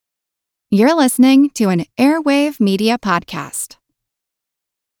You're listening to an Airwave Media Podcast.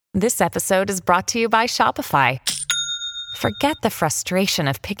 This episode is brought to you by Shopify. Forget the frustration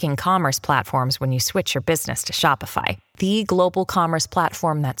of picking commerce platforms when you switch your business to Shopify, the global commerce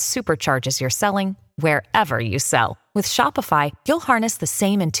platform that supercharges your selling wherever you sell. With Shopify, you'll harness the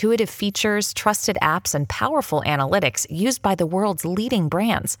same intuitive features, trusted apps, and powerful analytics used by the world's leading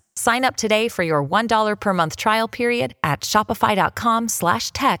brands. Sign up today for your $1 per month trial period at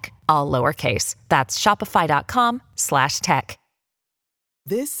shopify.com/tech, all lowercase. That's shopify.com/tech.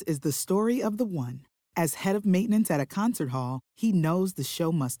 This is the story of the one. As head of maintenance at a concert hall, he knows the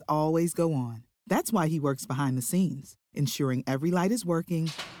show must always go on. That's why he works behind the scenes, ensuring every light is working,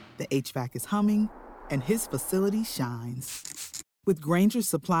 the HVAC is humming, and his facility shines. With Grainger's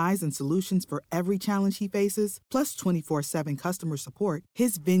supplies and solutions for every challenge he faces, plus 24/7 customer support,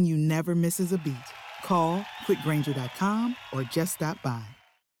 his venue never misses a beat. Call quickgrainger.com or just stop by.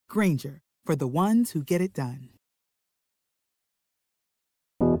 Grainger, for the ones who get it done.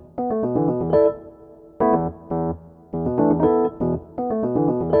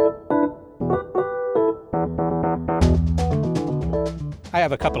 I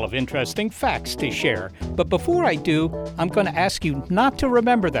have a couple of interesting facts to share, but before I do, I'm going to ask you not to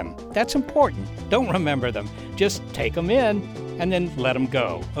remember them. That's important. Don't remember them. Just take them in and then let them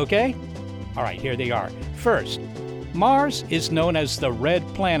go, okay? All right, here they are. First, Mars is known as the red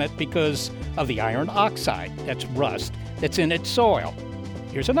planet because of the iron oxide, that's rust, that's in its soil.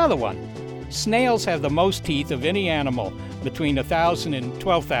 Here's another one. Snails have the most teeth of any animal, between 1,000 and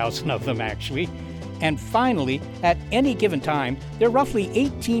 12,000 of them, actually. And finally, at any given time, there are roughly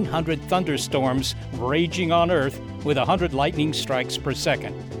 1,800 thunderstorms raging on Earth with 100 lightning strikes per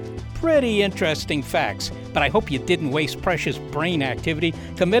second. Pretty interesting facts, but I hope you didn't waste precious brain activity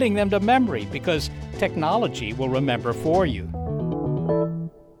committing them to memory, because technology will remember for you.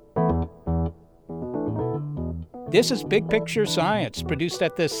 This is Big Picture Science, produced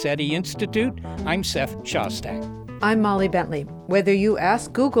at the SETI Institute. I'm Seth Shostak. I'm Molly Bentley. Whether you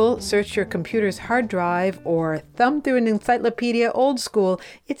ask Google, search your computer's hard drive, or thumb through an encyclopedia old school,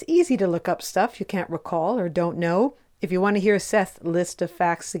 it's easy to look up stuff you can't recall or don't know. If you want to hear Seth's list of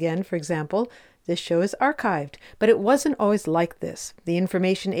facts again, for example, this show is archived. But it wasn't always like this. The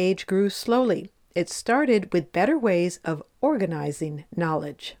information age grew slowly. It started with better ways of organizing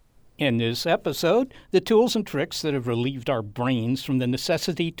knowledge. In this episode, the tools and tricks that have relieved our brains from the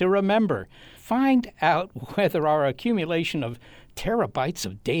necessity to remember. Find out whether our accumulation of terabytes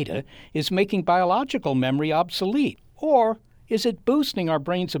of data is making biological memory obsolete, or is it boosting our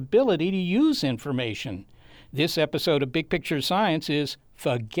brain's ability to use information? This episode of Big Picture Science is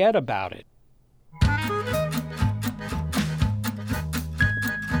Forget About It.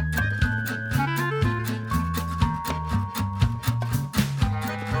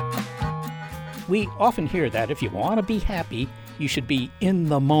 We often hear that if you want to be happy, you should be in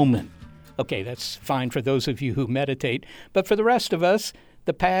the moment. Okay, that's fine for those of you who meditate, but for the rest of us,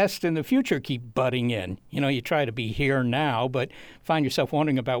 the past and the future keep butting in. You try to be here now, but find yourself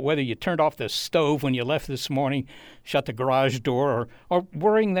wondering about whether you turned off the stove when you left this morning, shut the garage door, or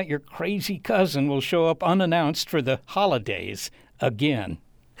worrying that your crazy cousin will show up unannounced for the holidays again.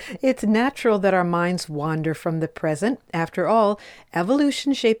 It's natural that our minds wander from the present. After all,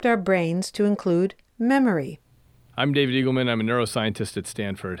 evolution shaped our brains to include memory. I'm David Eagleman. I'm a neuroscientist at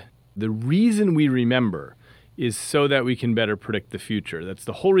Stanford. The reason we remember is so that we can better predict the future. That's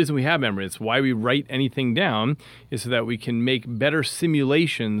the whole reason we have memory. It's why we write anything down, is so that we can make better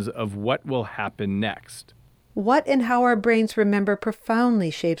simulations of what will happen next. What and how our brains remember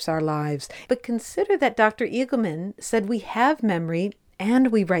profoundly shapes our lives. But consider that Dr. Eagleman said we have memory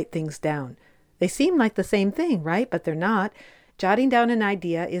and we write things down. They seem like the same thing, right? But they're not. Jotting down an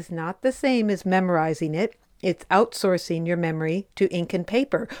idea is not the same as memorizing it. It's outsourcing your memory to ink and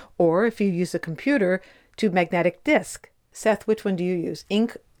paper, or if you use a computer, to magnetic disk. Seth, which one do you use?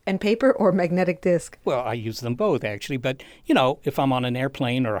 Ink and paper or magnetic disk? Well, I use them both, actually. But, if I'm on an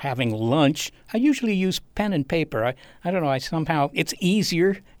airplane or having lunch, I usually use pen and paper. I don't know, somehow it's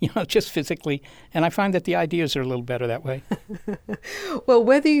easier, just physically. And I find that the ideas are a little better that way. Well,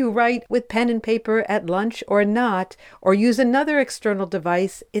 whether you write with pen and paper at lunch or not, or use another external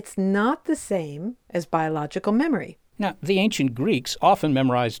device, it's not the same as biological memory. Now, the ancient Greeks often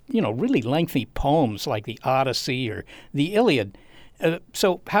memorized, really lengthy poems like the Odyssey or the Iliad.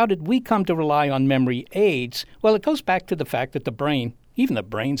 So how did we come to rely on memory aids? Well, it goes back to the fact that the brain, even the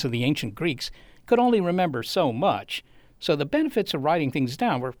brains of the ancient Greeks, could only remember so much. So the benefits of writing things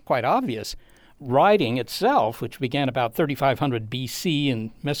down were quite obvious. Writing itself, which began about 3500 BC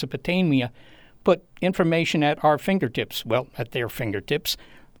in Mesopotamia, put information at our fingertips, at their fingertips,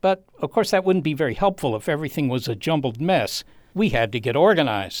 But, of course, that wouldn't be very helpful if everything was a jumbled mess. We had to get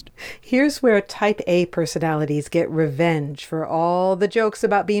organized. Here's where type A personalities get revenge for all the jokes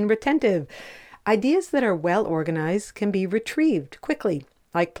about being retentive. Ideas that are well organized can be retrieved quickly,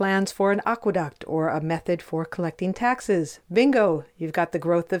 like plans for an aqueduct or a method for collecting taxes. Bingo, you've got the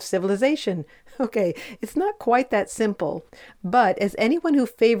growth of civilization. Okay, it's not quite that simple, but as anyone who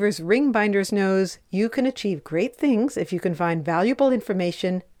favors ring binders knows, you can achieve great things if you can find valuable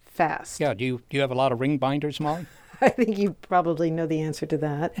information fast. Yeah, do you have a lot of ring binders, Molly? I think you probably know the answer to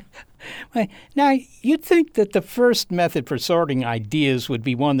that. Now, you'd think that the first method for sorting ideas would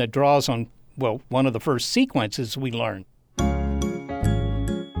be one that draws on, well, one of the first sequences we learned.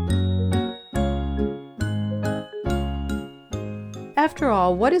 After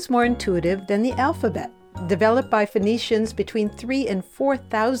all, what is more intuitive than the alphabet? Developed by Phoenicians between 3,000 and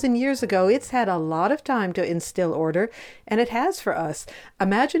 4,000 years ago, it's had a lot of time to instill order, and it has for us.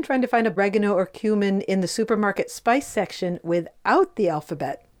 Imagine trying to find oregano or cumin in the supermarket spice section without the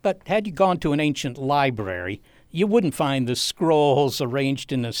alphabet. But had you gone to an ancient library, you wouldn't find the scrolls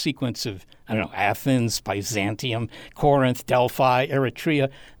arranged in a sequence of, Athens, Byzantium, Corinth, Delphi, Eritrea.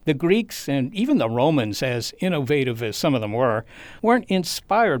 The Greeks and even the Romans, as innovative as some of them were, weren't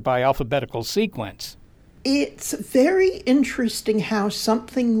inspired by alphabetical sequence. It's very interesting how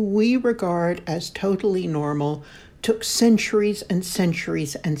something we regard as totally normal took centuries and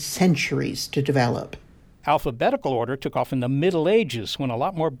centuries and centuries to develop. Alphabetical order took off in the Middle Ages when a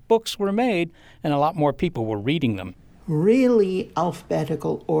lot more books were made and a lot more people were reading them. Really,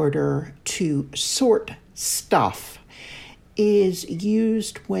 alphabetical order to sort stuff is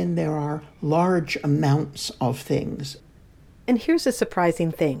used when there are large amounts of things. And here's a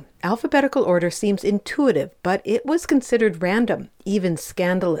surprising thing. Alphabetical order seems intuitive, but it was considered random, even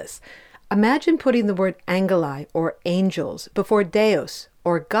scandalous. Imagine putting the word angeli, or angels, before Deus,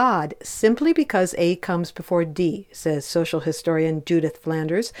 or God, simply because A comes before D, says social historian Judith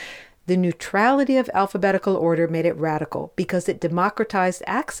Flanders. The neutrality of alphabetical order made it radical because it democratized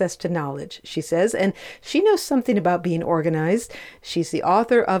access to knowledge, she says, and she knows something about being organized. She's the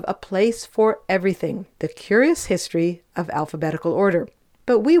author of A Place for Everything, The Curious History of Alphabetical Order.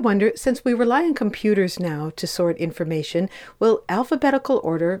 But we wonder, since we rely on computers now to sort information, will alphabetical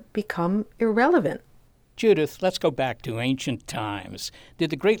order become irrelevant? Judith, let's go back to ancient times. Did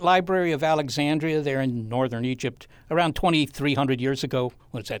the Great Library of Alexandria there in northern Egypt, around 2,300 years ago,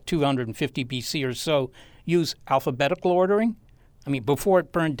 what's that, 250 BC or so, use alphabetical ordering? Before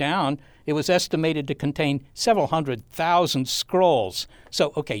it burned down, it was estimated to contain several 100,000 scrolls.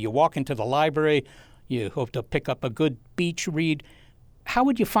 So, okay, you walk into the library, you hope to pick up a good beach read. How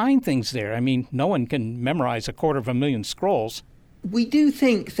would you find things there? No one can memorize 250,000 scrolls. We do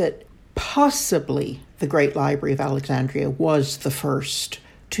think that possibly the Great Library of Alexandria was the first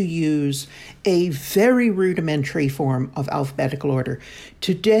to use a very rudimentary form of alphabetical order.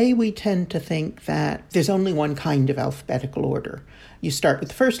 Today, we tend to think that there's only one kind of alphabetical order. You start with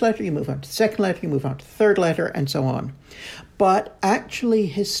the first letter, you move on to the second letter, you move on to the third letter, and so on. But actually,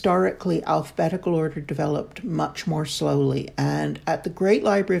 historically, alphabetical order developed much more slowly. And at the Great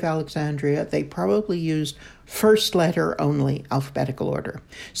Library of Alexandria, they probably used first letter only alphabetical order.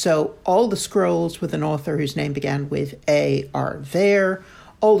 So all the scrolls with an author whose name began with A are there.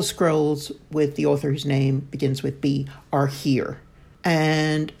 All the scrolls with the author whose name begins with B are here.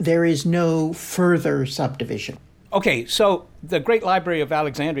 And there is no further subdivision. Okay, so the Great Library of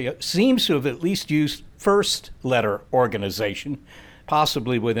Alexandria seems to have at least used first letter organization,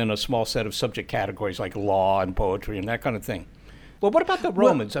 possibly within a small set of subject categories like law and poetry and that kind of thing. Well, what about the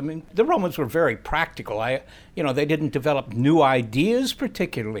Romans? The Romans were very practical. They didn't develop new ideas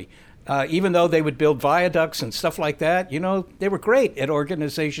particularly. Even though they would build viaducts and stuff like that, they were great at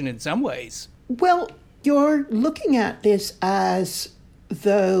organization in some ways. Well, you're looking at this as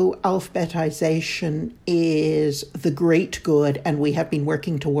though alphabetization is the great good, and we have been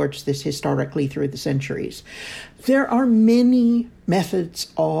working towards this historically through the centuries. There are many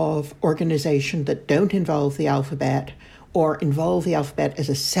methods of organization that don't involve the alphabet or involve the alphabet as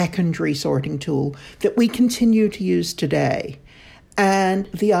a secondary sorting tool that we continue to use today. And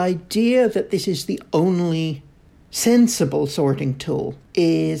the idea that this is the only sensible sorting tool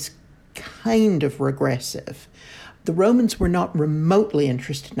is kind of regressive. The Romans were not remotely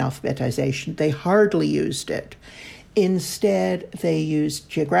interested in alphabetization. They hardly used it. Instead, they used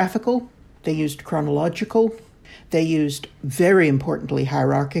geographical, they used chronological, they used, very importantly,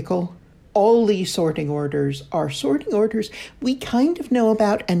 hierarchical. All these sorting orders are sorting orders we kind of know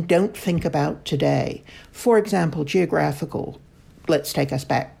about and don't think about today. For example, geographical. Let's take us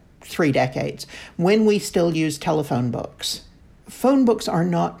back 3 decades, when we still use telephone books. phone books are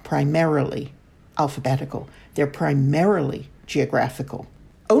not primarily alphabetical. They're primarily geographical.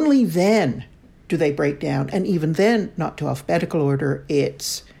 Only then do they break down, and even then, not to alphabetical order,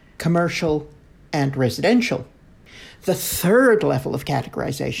 it's commercial and residential. The third level of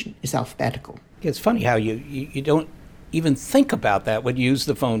categorization is alphabetical. It's funny how you don't even think about that when you use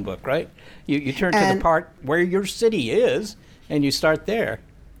the phone book, right? You turn to the part where your city is, and you start there.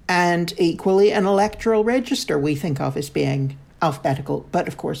 And equally, an electoral register we think of as being alphabetical, but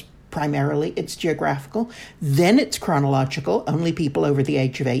of course, primarily it's geographical. Then it's chronological, only people over the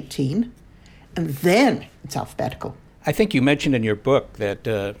age of 18. And then it's alphabetical. I think you mentioned in your book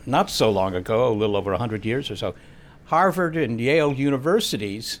that not so long ago, a little over 100 years or so, Harvard and Yale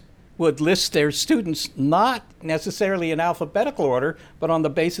universities would list their students not necessarily in alphabetical order, but on the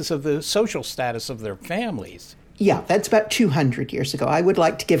basis of the social status of their families. Yeah, that's about 200 years ago. I would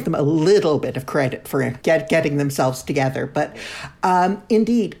like to give them a little bit of credit for getting themselves together. But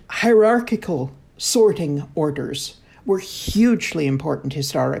indeed, hierarchical sorting orders were hugely important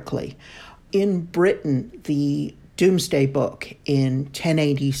historically. In Britain, the Domesday Book in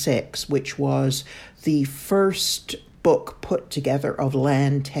 1086, which was the first book put together of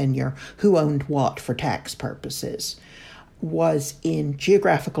land tenure, who owned what for tax purposes, was in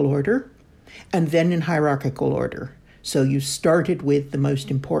geographical order and then in hierarchical order. So you started with the most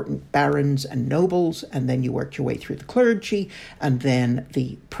important barons and nobles, and then you worked your way through the clergy, and then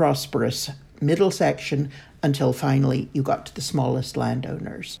the prosperous middle section, until finally you got to the smallest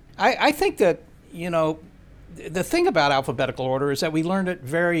landowners. I think that, the thing about alphabetical order is that we learned it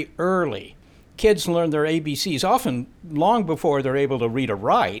very early. Kids learn their ABCs often long before they're able to read or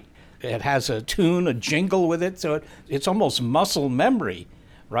write. It has a tune, a jingle with it, so it's almost muscle memory,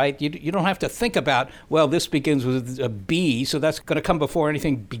 right? You don't have to think about, well, this begins with a B, so that's going to come before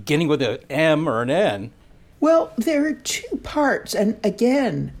anything beginning with an M or an N. Well, there are two parts, and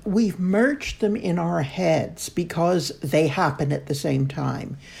again, we've merged them in our heads because they happen at the same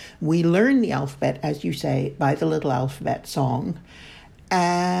time. We learn the alphabet, as you say, by the Little Alphabet Song,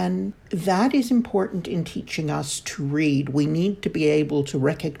 and that is important in teaching us to read. We need to be able to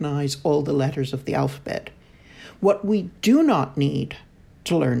recognize all the letters of the alphabet. What we do not need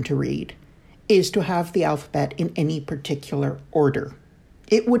to learn to read is to have the alphabet in any particular order.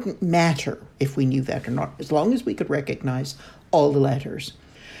 It wouldn't matter if we knew that or not, as long as we could recognize all the letters.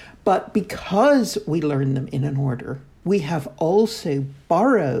 But because we learn them in an order, we have also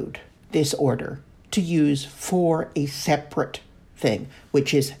borrowed this order to use for a separate thing,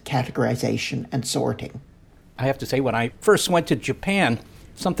 which is categorization and sorting. I have to say, when I first went to Japan,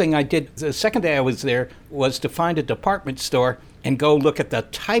 something I did the second day I was there was to find a department store and go look at the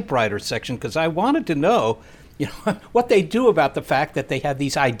typewriter section, because I wanted to know what they do about the fact that they have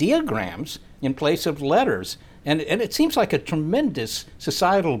these ideograms in place of letters. And it seems like a tremendous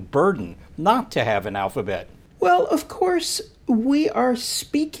societal burden not to have an alphabet. Well, of course, we are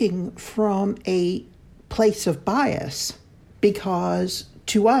speaking from a place of bias, because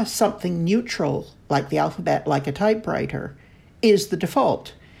to us, something neutral, like the alphabet, like a typewriter, is the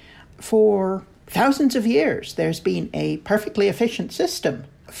default. For thousands of years, there's been a perfectly efficient system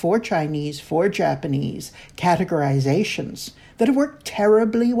for Chinese, for Japanese, categorizations that have worked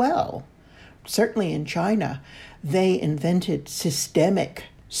terribly well. Certainly in China, they invented systemic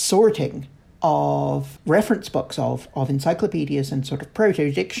sorting of reference books, of encyclopedias and sort of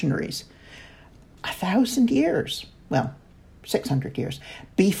proto-dictionaries 1,000 years, well, 600 years,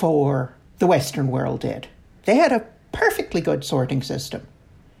 before the Western world did. They had a perfectly good sorting system.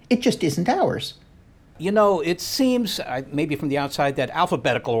 It just isn't ours. It seems, maybe from the outside, that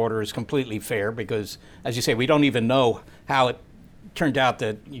alphabetical order is completely fair because, as you say, we don't even know how it turned out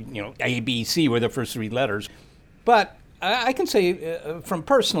that, A, B, C were the first three letters. But I can say from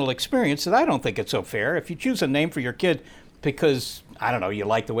personal experience that I don't think it's so fair. If you choose a name for your kid because, I don't know, you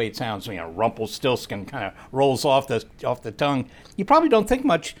like the way it sounds, Rumpelstiltskin kind of rolls off the tongue, you probably don't think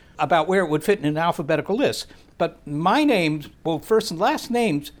much about where it would fit in an alphabetical list. But my names, both first and last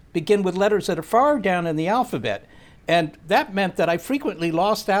names, begin with letters that are far down in the alphabet. And that meant that I frequently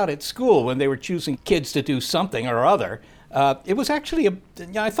lost out at school when they were choosing kids to do something or other. It was actually,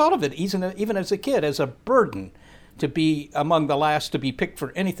 I thought of it even as a kid, as a burden to be among the last to be picked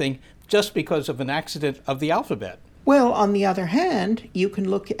for anything just because of an accident of the alphabet. Well, on the other hand, you can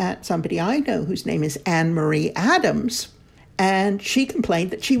look at somebody I know whose name is Anne Marie Adams, and she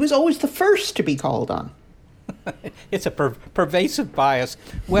complained that she was always the first to be called on. It's a pervasive bias.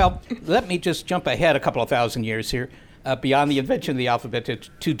 Well, let me just jump ahead a couple of thousand years here, beyond the invention of the alphabet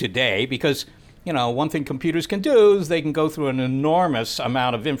to today, because, one thing computers can do is they can go through an enormous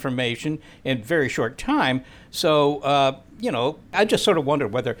amount of information in very short time. So, I just sort of wonder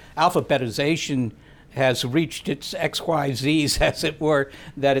whether alphabetization has reached its XYZs, as it were,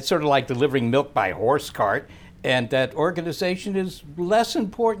 that it's sort of like delivering milk by horse cart, and that organization is less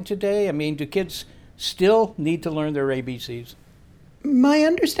important today. I mean, do kids still need to learn their ABCs? My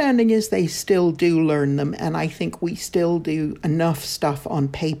understanding is they still do learn them, and I think we still do enough stuff on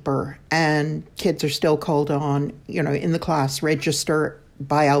paper, and kids are still called on, in the class register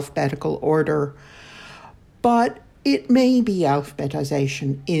by alphabetical order. But it may be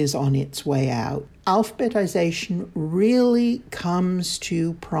alphabetization is on its way out. Alphabetization really comes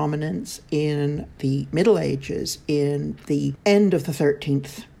to prominence in the Middle Ages. In the end of the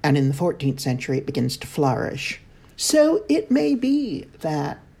 13th and in the 14th century, it begins to flourish. So it may be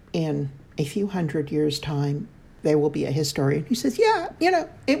that in a few hundred years' time, there will be a historian who says,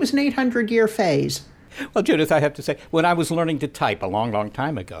 it was an 800-year phase. Well, Judith, I have to say, when I was learning to type a long, long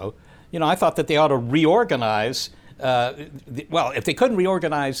time ago, I thought that they ought to reorganize if they couldn't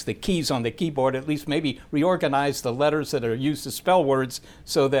reorganize the keys on the keyboard, at least maybe reorganize the letters that are used to spell words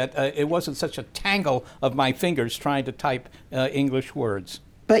so that it wasn't such a tangle of my fingers trying to type English words.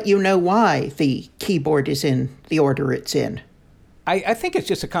 But you know why the keyboard is in the order it's in. I think it's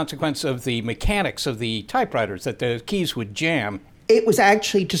just a consequence of the mechanics of the typewriters, that the keys would jam. It was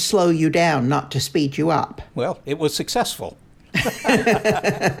actually to slow you down, not to speed you up. Well, it was successful.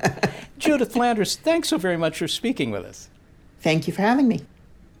 Judith Flanders, thanks so very much for speaking with us. Thank you for having me.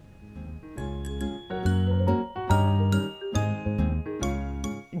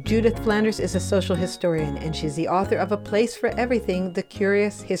 Judith Flanders is a social historian, and she's the author of A Place for Everything, The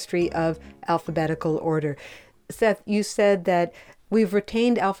Curious History of Alphabetical Order. Seth, you said that we've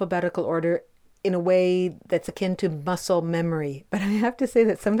retained alphabetical order in a way that's akin to muscle memory. But I have to say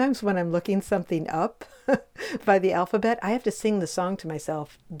that sometimes when I'm looking something up by the alphabet, I have to sing the song to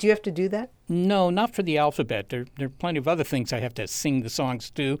myself. Do you have to do that? No, not for the alphabet. There are plenty of other things I have to sing the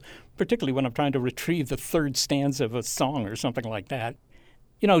songs to, particularly when I'm trying to retrieve the third stanza of a song or something like that.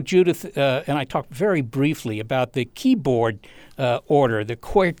 Judith and I talked very briefly about the keyboard order, the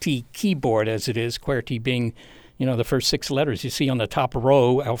QWERTY keyboard as it is, QWERTY being the first 6 letters you see on the top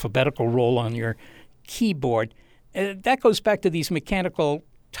row, alphabetical roll on your keyboard. That goes back to these mechanical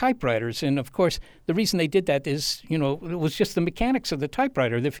typewriters. And, of course, the reason they did that is, it was just the mechanics of the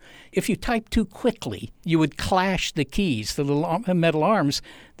typewriter. If you type too quickly, you would clash the keys. The little metal arms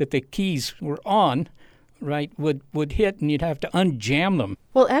that the keys were on, right, would hit, and you'd have to unjam them.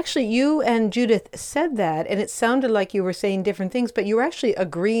 Well, actually, you and Judith said that, and it sounded like you were saying different things, but you were actually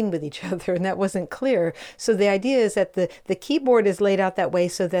agreeing with each other, and that wasn't clear. So the idea is that the keyboard is laid out that way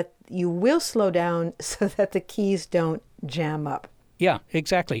so that you will slow down so that the keys don't jam up. Yeah,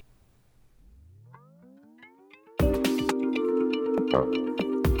 exactly.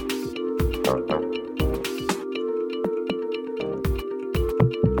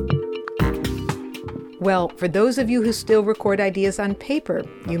 Well, for those of you who still record ideas on paper,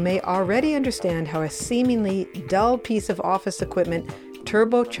 you may already understand how a seemingly dull piece of office equipment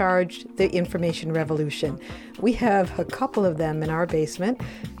turbocharged the information revolution. We have a couple of them in our basement.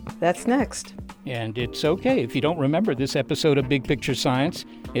 That's next. And it's okay if you don't remember this episode of Big Picture Science.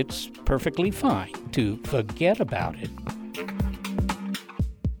 It's perfectly fine to forget about it.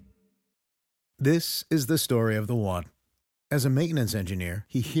 This is the story of the one. As a maintenance engineer,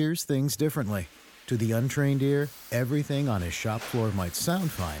 he hears things differently. To the untrained ear, everything on his shop floor might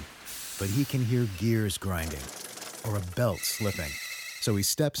sound fine, but he can hear gears grinding or a belt slipping. So he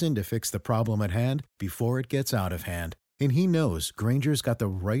steps in to fix the problem at hand before it gets out of hand. And he knows Grainger's got the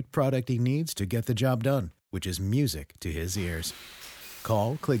right product he needs to get the job done, which is music to his ears.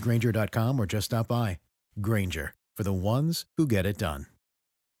 Call, click Grainger.com, or just stop by. Grainger, for the ones who get it done.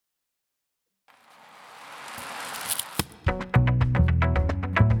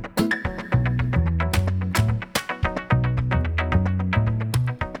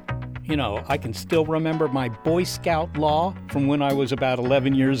 I can still remember my Boy Scout law from when I was about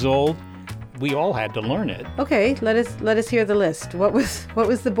 11 years old. We all had to learn it. Okay, let us hear the list. What was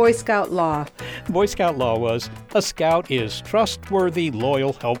the Boy Scout law? Boy Scout law was, a scout is trustworthy,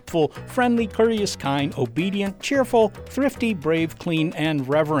 loyal, helpful, friendly, courteous, kind, obedient, cheerful, thrifty, brave, clean, and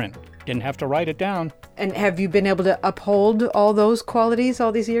reverent. Didn't have to write it down. And have you been able to uphold all those qualities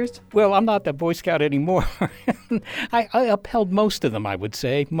all these years? Well, I'm not the Boy Scout anymore. I upheld most of them, I would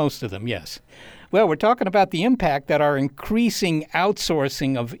say. Most of them, yes. Well, we're talking about the impact that our increasing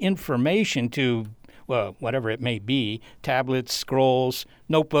outsourcing of information to, well, whatever it may be, tablets, scrolls,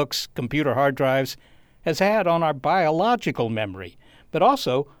 notebooks, computer hard drives, has had on our biological memory. But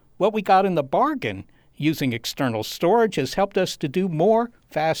also, what we got in the bargain using external storage has helped us to do more,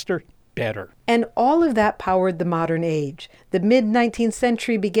 faster, better. And all of that powered the modern age. The mid-19th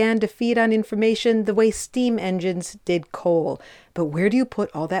century began to feed on information the way steam engines did coal. But where do you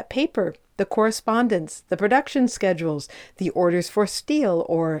put all that paper? The correspondence, the production schedules, the orders for steel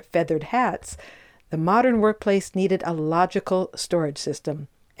or feathered hats. The modern workplace needed a logical storage system,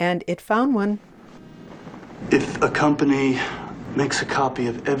 and it found one. If a company makes a copy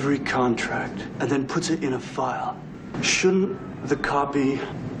of every contract and then puts it in a file, shouldn't the copy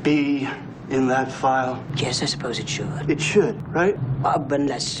be in that file? Yes, I suppose it should. It should, right?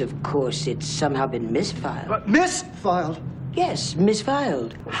 Unless, of course, it's somehow been misfiled. But misfiled? Yes,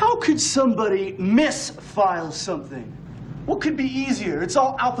 misfiled. How could somebody misfile something? What could be easier? It's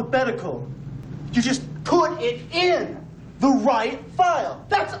all alphabetical. You just put it in the right file.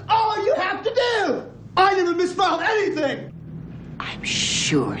 That's all you have to do. I never misfiled anything. I'm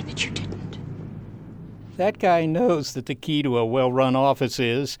sure that you didn't. That guy knows that the key to a well-run office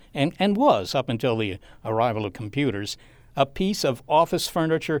is, and was up until the arrival of computers, a piece of office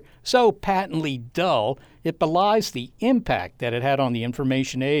furniture so patently dull it belies the impact that it had on the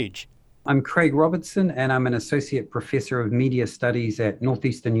information age. I'm Craig Robertson, and I'm an associate professor of media studies at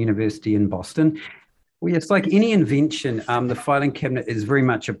Northeastern University in Boston. Well, it's like any invention, the filing cabinet is very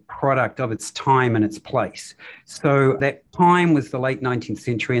much a product of its time and its place. So that time was the late 19th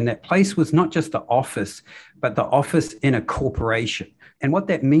century, and that place was not just the office, but the office in a corporation. And what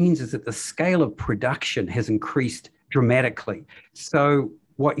that means is that the scale of production has increased dramatically. So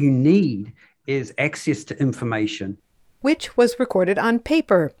what you need is access to information. Which was recorded on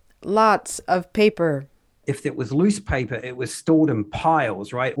paper. Lots of paper. If it was loose paper, it was stored in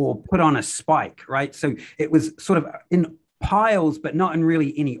piles, right? Or put on a spike, right? So it was sort of in piles, but not in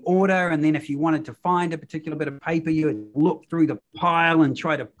really any order. And then if you wanted to find a particular bit of paper, you would look through the pile and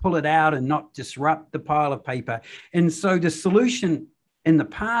try to pull it out and not disrupt the pile of paper. And so the solution in the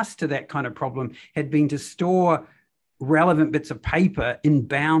past to that kind of problem had been to store relevant bits of paper in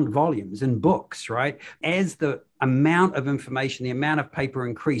bound volumes, in books, right? As the amount of information, the amount of paper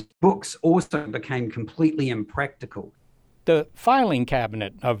increased, books also became completely impractical. The Filing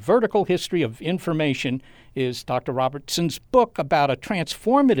Cabinet, A Vertical History of Information, is Dr. Robertson's book about a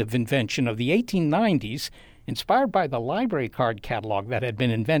transformative invention of the 1890s, inspired by the library card catalog that had been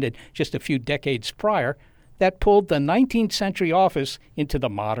invented just a few decades prior, that pulled the 19th century office into the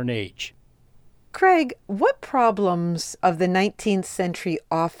modern age. Craig, what problems of the 19th century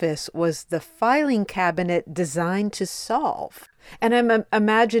office was the filing cabinet designed to solve? And I'm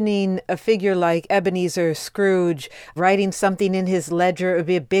imagining a figure like Ebenezer Scrooge writing something in his ledger. It would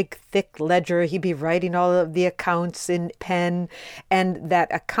be a big, thick ledger. He'd be writing all of the accounts in pen. And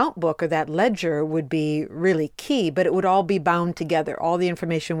that account book or that ledger would be really key, but it would all be bound together. All the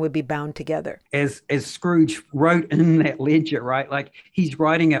information would be bound together. As Scrooge wrote in that ledger, right? Like he's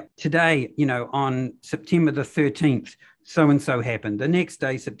writing it today, on September the 13th. So-and-so happened. The next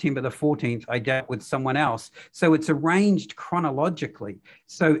day, September the 14th, I dealt with someone else. So it's arranged chronologically.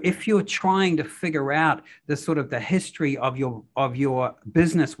 So if you're trying to figure out the history of your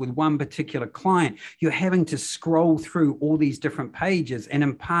business with one particular client, you're having to scroll through all these different pages. And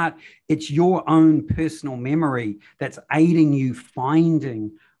in part, it's your own personal memory that's aiding you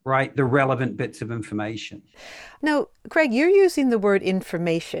finding the relevant bits of information. Now, Craig, you're using the word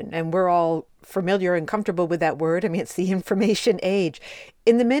information, and we're all familiar and comfortable with that word. I mean, it's the information age.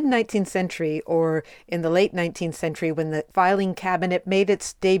 In the mid-19th century or in the late 19th century, when the filing cabinet made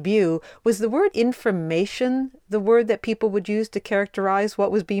its debut, was the word information the word that people would use to characterize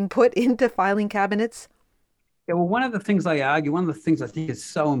what was being put into filing cabinets? Yeah, well, one of the things I think is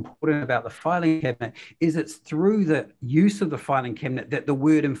so important about the filing cabinet is it's through the use of the filing cabinet that the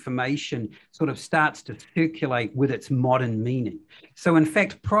word information sort of starts to circulate with its modern meaning. So in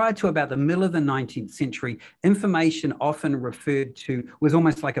fact, prior to about the middle of the 19th century, information often referred to was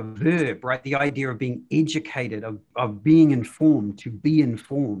almost like a verb, right? The idea of being educated, of being informed, to be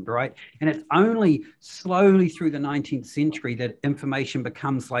informed, right? And it's only slowly through the 19th century that information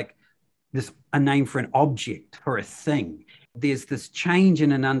becomes like a name for an object, for a thing. There's this change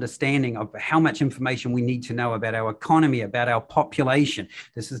in an understanding of how much information we need to know about our economy, about our population.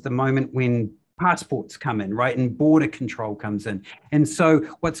 This is the moment when passports come in, right? And border control comes in. And so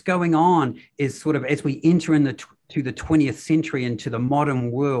what's going on is sort of as we enter to the 20th century into the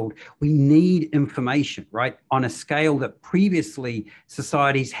modern world, we need information, right? On a scale that previously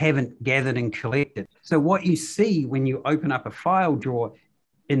societies haven't gathered and collected. So what you see when you open up a file drawer,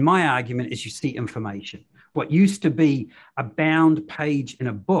 in my argument, is you see information. What used to be a bound page in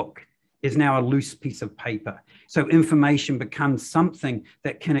a book is now a loose piece of paper. So information becomes something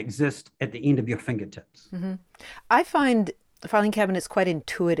that can exist at the end of your fingertips. Mm-hmm. I find filing cabinets quite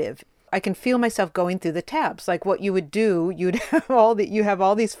intuitive. I can feel myself going through the tabs. Like what you would do, you have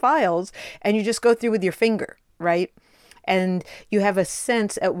all these files and you just go through with your finger, right? And you have a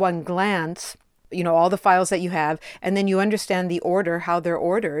sense at one glance, all the files that you have, and then you understand the order, how they're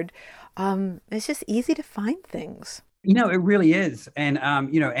ordered. It's just easy to find things. It really is. And,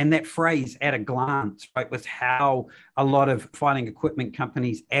 and that phrase, at a glance, right, was how a lot of filing equipment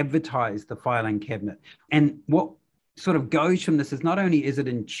companies advertise the filing cabinet. And what sort of goes from this is not only is it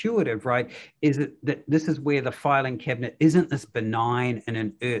intuitive, right, is it that this is where the filing cabinet isn't this benign and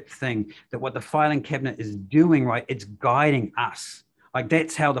inert thing, that what the filing cabinet is doing, right, it's guiding us. Like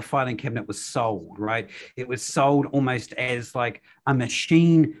that's how the filing cabinet was sold, right? It was sold almost as like a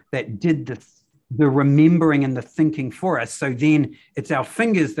machine that did the remembering and the thinking for us. So then it's our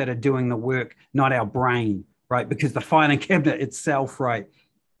fingers that are doing the work, not our brain, right? Because the filing cabinet itself, right,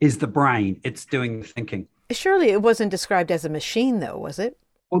 is the brain. It's doing the thinking. Surely it wasn't described as a machine, though, was it?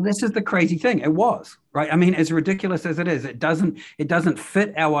 Well, this is the crazy thing. It was, right? I mean, as ridiculous as it is, it doesn't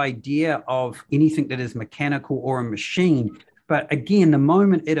fit our idea of anything that is mechanical or a machine. But again, the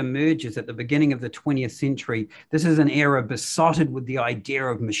moment it emerges at the beginning of the 20th century, this is an era besotted with the idea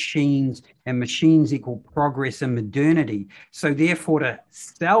of machines, and machines equal progress and modernity. So therefore, to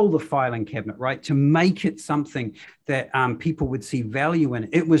sell the filing cabinet, right, to make it something that people would see value in,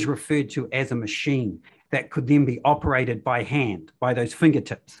 it was referred to as a machine that could then be operated by hand, by those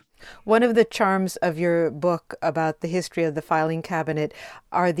fingertips. One of the charms of your book about the history of the filing cabinet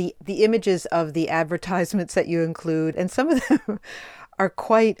are the images of the advertisements that you include, and some of them are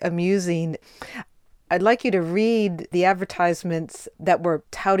quite amusing. I'd like you to read the advertisements that were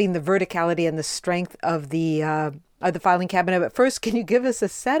touting the verticality and the strength of the filing cabinet. But first, can you give us a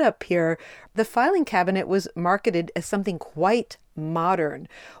setup here? The filing cabinet was marketed as something quite modern.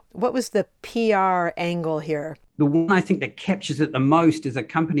 What was the PR angle here? The one I think that captures it the most is a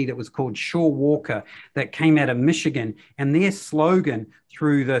company that was called Shaw Walker that came out of Michigan. And their slogan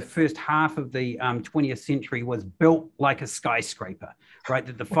through the first half of the 20th century was built like a skyscraper, right?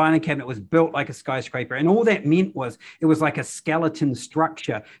 That the filing cabinet was built like a skyscraper. And all that meant was it was like a skeleton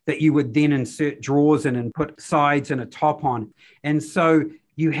structure that you would then insert drawers in and put sides and a top on. And so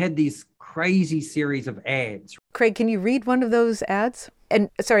you had these crazy series of ads. Craig, can you read one of those ads? And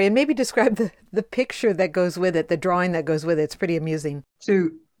maybe describe the picture that goes with it, the drawing that goes with it. It's pretty amusing.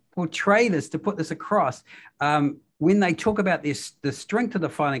 To portray this, to put this across, when they talk about this, the strength of the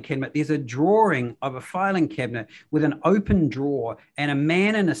filing cabinet, there's a drawing of a filing cabinet with an open drawer and a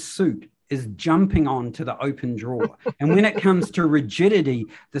man in a suit is jumping onto the open drawer. And when it comes to rigidity,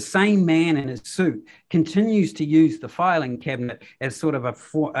 the same man in his suit continues to use the filing cabinet as sort of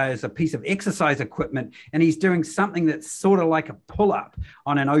as a piece of exercise equipment. And he's doing something that's sort of like a pull-up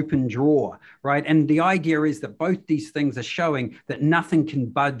on an open drawer, right? And the idea is that both these things are showing that nothing can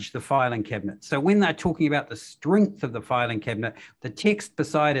budge the filing cabinet. So when they're talking about the strength of the filing cabinet, the text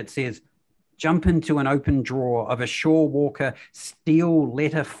beside it says, jump into an open drawer of a Shaw Walker steel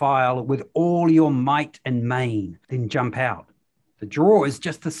letter file with all your might and main, then jump out. The drawer is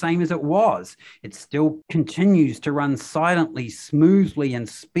just the same as it was. It still continues to run silently, smoothly, and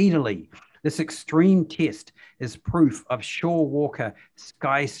speedily. This extreme test is proof of Shaw Walker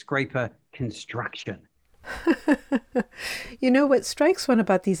skyscraper construction. What strikes one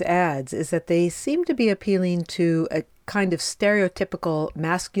about these ads is that they seem to be appealing to a kind of stereotypical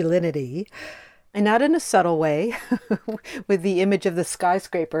masculinity, and not in a subtle way, with the image of the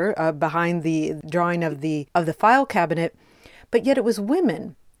skyscraper behind the drawing of the file cabinet, but yet it was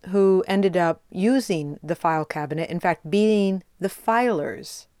women who ended up using the file cabinet, in fact, being the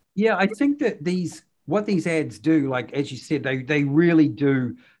filers. Yeah, I think that what these ads do, like as you said, they really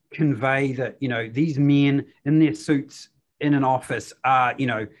do convey that, these men in their suits in an office are,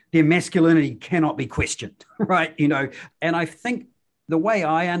 their masculinity cannot be questioned, right? And I think the way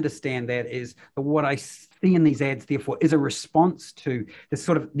I understand that is what I see in these ads, therefore, is a response to this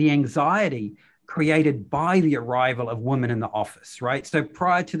sort of the anxiety created by the arrival of women in the office, right? So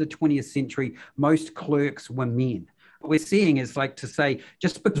prior to the 20th century, most clerks were men. What we're seeing is like to say,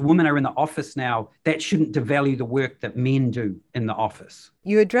 just because women are in the office now, that shouldn't devalue the work that men do in the office.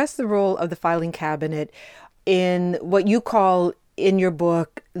 You address the role of the filing cabinet in what you call in your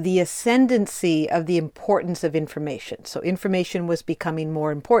book the ascendancy of the importance of information. So information was becoming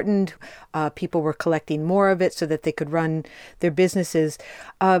more important. People were collecting more of it so that they could run their businesses.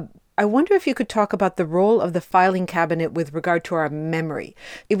 I wonder if you could talk about the role of the filing cabinet with regard to our memory.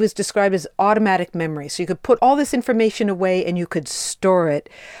 It was described as automatic memory. So you could put all this information away and you could store it.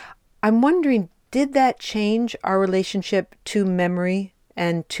 I'm wondering, did that change our relationship to memory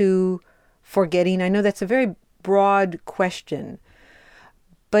and to forgetting? I know that's a very broad question,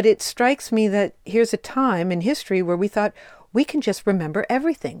 But it strikes me that here's a time in history where we thought we can just remember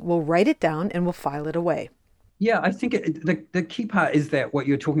everything. We'll write it down and we'll file it away. Yeah, I think the key part is that what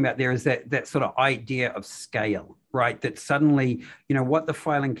you're talking about there is that sort of idea of scale, right? That suddenly, what the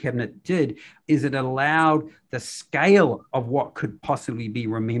filing cabinet did is it allowed the scale of what could possibly be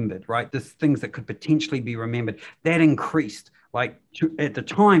remembered, right? The things that could potentially be remembered, that increased at the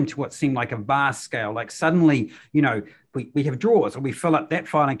time to what seemed like a vast scale. Like suddenly, we have drawers, and we fill up that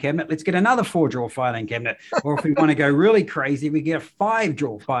filing cabinet. Let's get another 4-drawer filing cabinet. Or if we want to go really crazy, we get a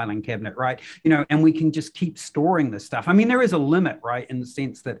 5-drawer filing cabinet, right? And we can just keep storing this stuff. I mean, there is a limit, right? In the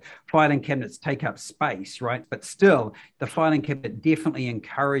sense that filing cabinets take up space, right? But still, the filing cabinet definitely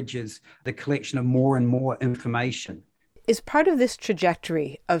encourages the collection of more and more information. Is part of this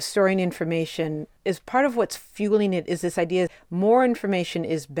trajectory of storing information, is part of what's fueling it is this idea more information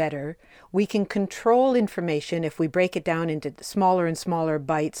is better. We can control information if we break it down into smaller and smaller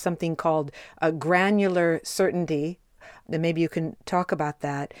bites, something called a granular certainty. Then maybe you can talk about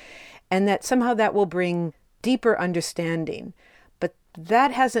that. And that somehow that will bring deeper understanding. But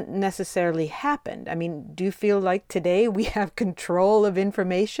that hasn't necessarily happened. I mean, do you feel like today we have control of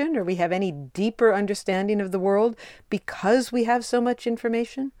information, or we have any deeper understanding of the world because we have so much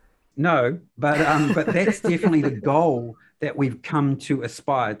information? No, but that's definitely the goal that we've come to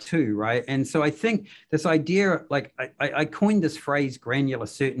aspire to, right? And so I think this idea, like I coined this phrase, granular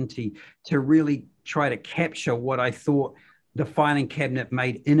certainty, to really try to capture what I thought the filing cabinet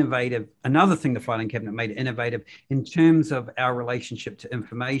made innovative. Another thing the filing cabinet made innovative in terms of our relationship to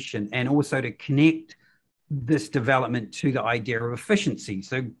information, and also to connect this development to the idea of efficiency.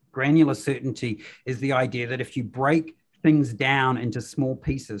 So granular certainty is the idea that if you break things down into small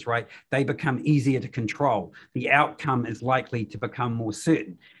pieces, right, they become easier to control. The outcome is likely to become more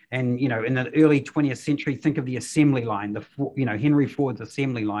certain. And, in the early 20th century, think of the assembly line, Henry Ford's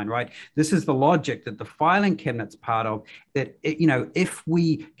assembly line, right? This is the logic that the filing cabinet's part of, that, if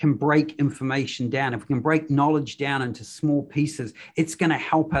we can break information down, if we can break knowledge down into small pieces, it's going to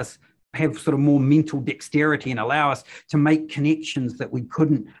help us have sort of more mental dexterity and allow us to make connections that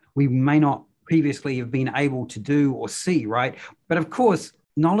we may not previously have been able to do or see, right? But of course,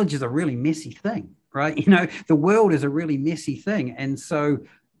 knowledge is a really messy thing, right? The world is a really messy thing. And so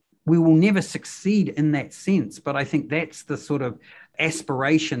we will never succeed in that sense. But I think that's the sort of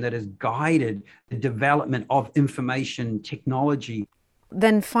aspiration that has guided the development of information technology.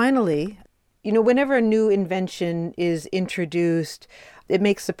 Then finally, whenever a new invention is introduced, it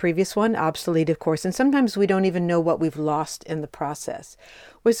makes the previous one obsolete, of course. And sometimes we don't even know what we've lost in the process.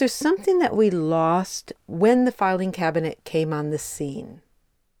 Was there something that we lost when the filing cabinet came on the scene?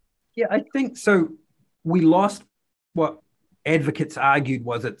 Yeah, I think so. We lost what advocates argued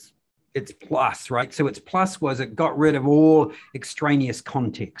was its plus, right? So its plus was it got rid of all extraneous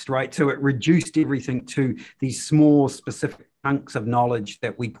context, right? So it reduced everything to these small specific chunks of knowledge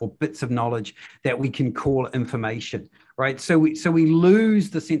or bits of knowledge that we can call information, right? So we lose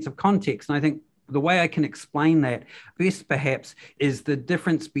the sense of context. And I think the way I can explain that best perhaps is the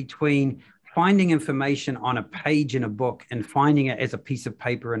difference between finding information on a page in a book and finding it as a piece of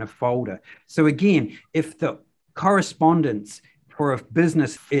paper in a folder. So again, if the correspondence for a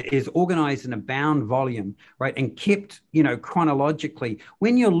business is organized in a bound volume, right, and kept, chronologically,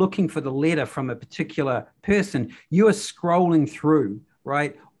 when you're looking for the letter from a particular person, you are scrolling through,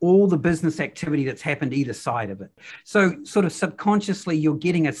 right, all the business activity that's happened either side of it. So sort of subconsciously, you're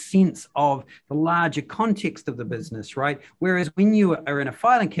getting a sense of the larger context of the business, right? Whereas when you are in a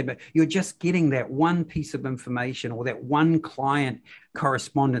filing cabinet, you're just getting that one piece of information or that one client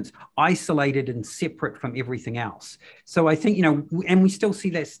correspondence isolated and separate from everything else. So I think, and we still see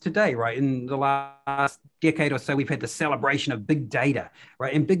that today, right? In the last decade or so, we've had the celebration of big data,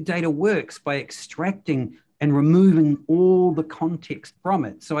 right? And big data works by extracting and removing all the context from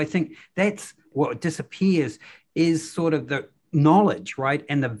it. So I think that's what disappears is sort of the knowledge, right?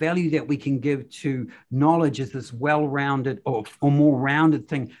 And the value that we can give to knowledge is this well-rounded or more rounded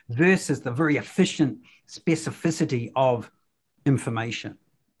thing versus the very efficient specificity of information.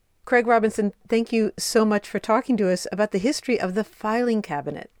 Craig Robinson, thank you so much for talking to us about the history of the filing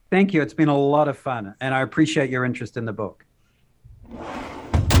cabinet. Thank you. It's been a lot of fun, and I appreciate your interest in the book.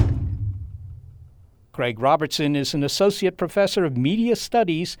 Craig Robertson is an associate professor of media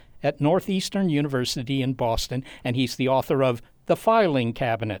studies at Northeastern University in Boston, and he's the author of The Filing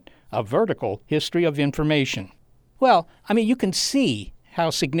Cabinet, A Vertical History of Information. Well, you can see how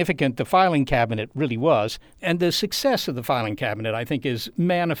significant the filing cabinet really was, and the success of the filing cabinet, I think, is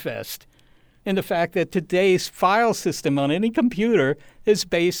manifest in the fact that today's file system on any computer is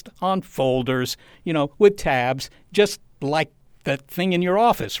based on folders, with tabs, just like that thing in your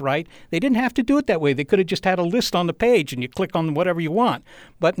office, right? They didn't have to do it that way. They could have just had a list on the page and you click on whatever you want.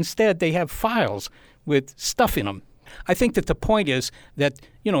 But instead, they have files with stuff in them. I think that the point is that,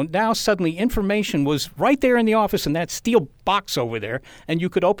 now suddenly information was right there in the office in that steel box over there, and you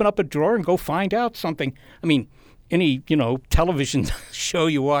could open up a drawer and go find out something. I mean, any, television show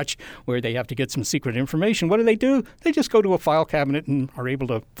you watch where they have to get some secret information, what do? They just go to a file cabinet and are able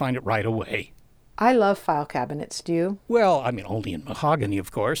to find it right away. I love file cabinets. Do you? Well, I mean, only in mahogany,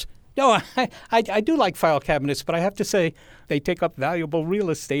 of course. No, I do like file cabinets, but I have to say they take up valuable real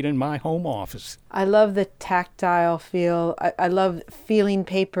estate in my home office. I love the tactile feel. I love feeling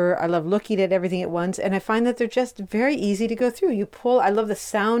paper. I love looking at everything at once. And I find that they're just very easy to go through. I love the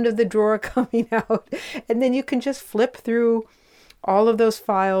sound of the drawer coming out. And then you can just flip through all of those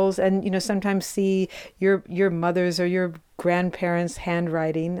files and, sometimes see your mother's or your grandparents'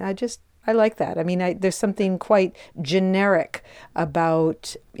 handwriting. I like that. I mean, there's something quite generic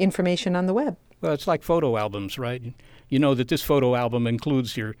about information on the web. Well, it's like photo albums, right? You know that this photo album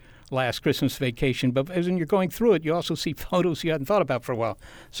includes your last Christmas vacation, but as you're going through it, you also see photos you hadn't thought about for a while.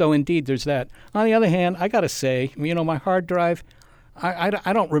 So indeed, there's that. On the other hand, I got to say, my hard drive, I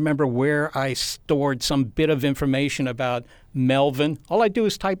don't remember where I stored some bit of information about Melvin. All I do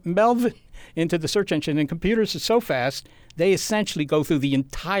is type Melvin into the search engine, and computers are so fast, they essentially go through the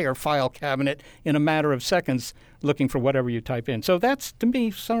entire file cabinet in a matter of seconds looking for whatever you type in. So that's, to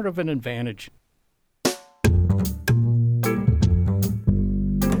me, sort of an advantage.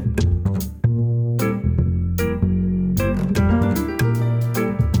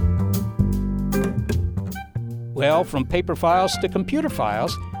 Well, from paper files to computer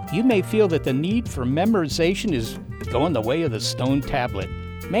files, you may feel that the need for memorization is going the way of the stone tablet.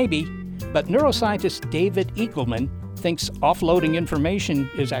 Maybe, but neuroscientist David Eagleman thinks offloading information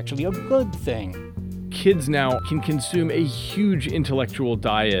is actually a good thing. Kids now can consume a huge intellectual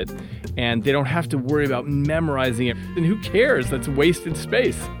diet, and they don't have to worry about memorizing it. And who cares? That's wasted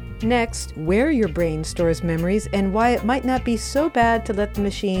space. Next, where your brain stores memories and why it might not be so bad to let the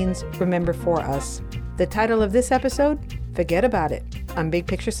machines remember for us. The title of this episode, Forget About It, on Big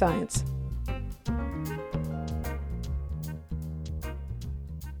Picture Science.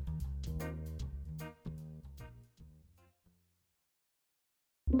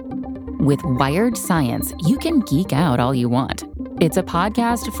 With Wired Science, you can geek out all you want. It's a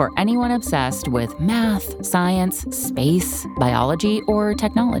podcast for anyone obsessed with math, science, space, biology, or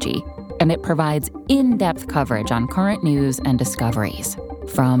technology. And it provides in-depth coverage on current news and discoveries.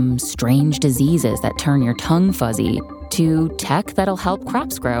 From strange diseases that turn your tongue fuzzy to tech that'll help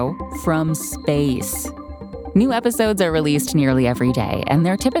crops grow from space. New episodes are released nearly every day, and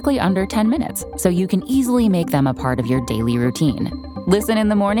they're typically under 10 minutes, so you can easily make them a part of your daily routine. Listen in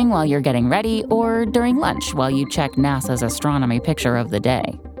the morning while you're getting ready or during lunch while you check NASA's astronomy picture of the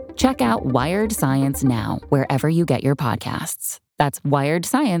day. Check out Wired Science now, wherever you get your podcasts. That's Wired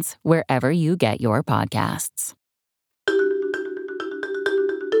Science, wherever you get your podcasts.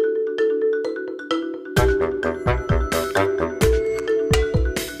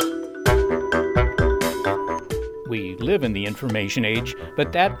 We live in the information age,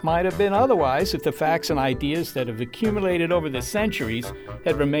 but that might have been otherwise if the facts and ideas that have accumulated over the centuries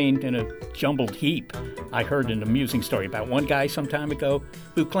had remained in a jumbled heap. I heard an amusing story about one guy some time ago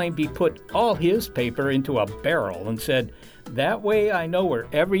who claimed he put all his paper into a barrel and said, "That way I know where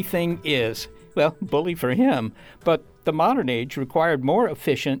everything is." Well, bully for him, but the modern age required more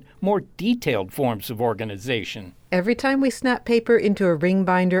efficient, more detailed forms of organization. Every time we snap paper into a ring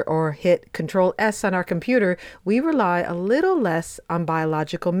binder or hit Control-S on our computer, we rely a little less on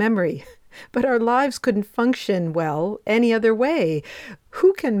biological memory. But our lives couldn't function well any other way.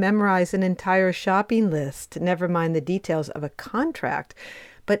 Who can memorize an entire shopping list, never mind the details of a contract?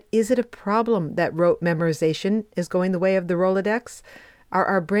 But is it a problem that rote memorization is going the way of the Rolodex? Are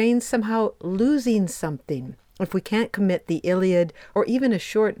our brains somehow losing something if we can't commit the Iliad or even a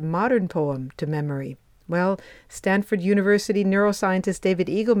short modern poem to memory? Well, Stanford University neuroscientist David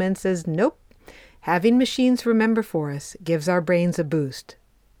Eagleman says nope. Having machines remember for us gives our brains a boost,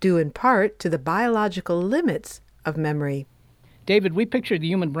 due in part to the biological limits of memory. David, we picture the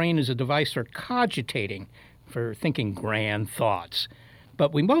human brain as a device for cogitating, for thinking grand thoughts.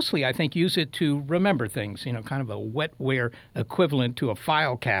 But we mostly, I think, use it to remember things, kind of a wetware equivalent to a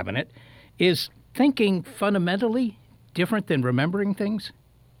file cabinet. Is thinking fundamentally different than remembering things?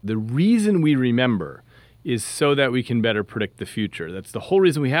 The reason we remember is so that we can better predict the future. That's the whole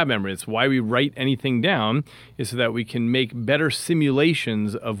reason we have memory. It's why we write anything down, is so that we can make better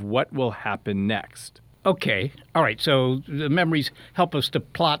simulations of what will happen next. Okay. All right. So the memories help us to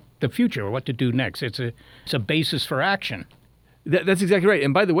plot the future, what to do next. It's a basis for action. That's exactly right.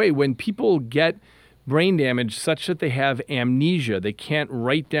 And by the way, when people get brain damage such that they have amnesia, they can't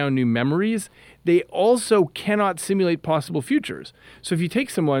write down new memories, they also cannot simulate possible futures. So if you take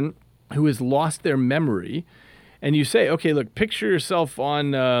someone who has lost their memory and you say, okay, look, picture yourself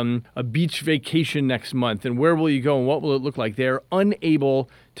on a beach vacation next month, and where will you go and what will it look like? They're unable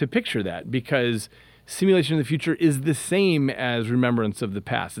to picture that because simulation of the future is the same as remembrance of the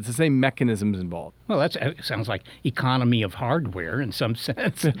past. It's the same mechanisms involved. Well, that sounds like economy of hardware in some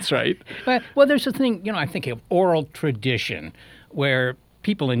sense. That's right. Well, there's a thing, I think of oral tradition where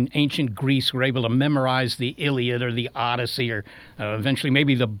people in ancient Greece were able to memorize the Iliad or the Odyssey or eventually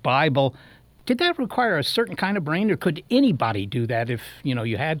maybe the Bible. Did that require a certain kind of brain, or could anybody do that if,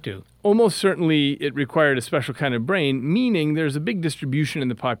 you had to? Almost certainly it required a special kind of brain, meaning there's a big distribution in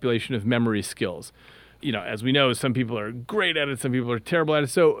the population of memory skills. As we know, some people are great at it, some people are terrible at it.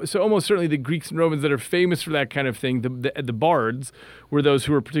 So almost certainly the Greeks and Romans that are famous for that kind of thing, the bards, were those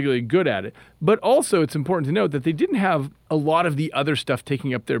who were particularly good at it. But also it's important to note that they didn't have a lot of the other stuff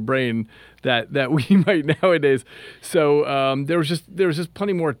taking up their brain that we might nowadays. So there was just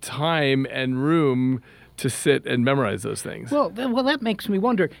plenty more time and room to sit and memorize those things. Well, that makes me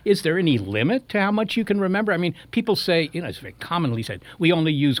wonder, is there any limit to how much you can remember? I mean, people say, it's very commonly said, we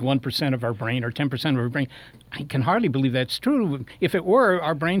only use 1% of our brain or 10% of our brain. I can hardly believe that's true. If it were,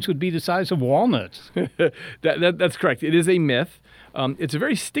 our brains would be the size of walnuts. That's correct. It is a myth. It's a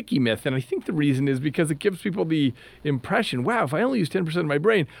very sticky myth, and I think the reason is because it gives people the impression, wow, if I only use 10% of my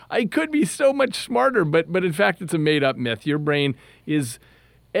brain, I could be so much smarter. But in fact, it's a made-up myth. Your brain is...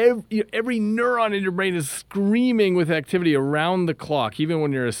 Every neuron in your brain is screaming with activity around the clock, even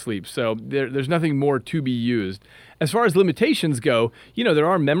when you're asleep. So there's nothing more to be used. As far as limitations go, there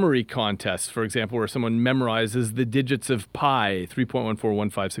are memory contests, for example, where someone memorizes the digits of pi,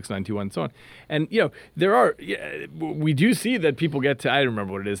 3.14156921, and so on. And, we do see that people get to, I don't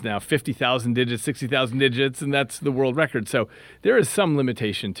remember what it is now, 50,000 digits, 60,000 digits, and that's the world record. So there is some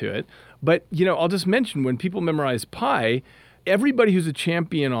limitation to it. But, I'll just mention when people memorize pi, everybody who's a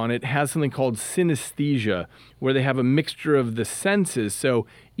champion on it has something called synesthesia, where they have a mixture of the senses. So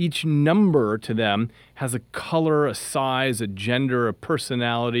each number to them has a color, a size, a gender, a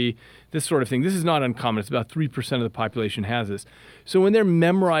personality, this sort of thing. This is not uncommon. It's about 3% of the population has this. So when they're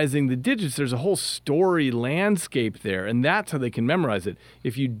memorizing the digits, there's a whole story landscape there, and that's how they can memorize it.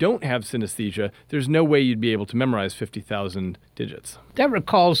 If you don't have synesthesia, there's no way you'd be able to memorize 50,000 digits. That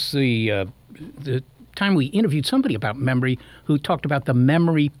recalls the time we interviewed somebody about memory who talked about the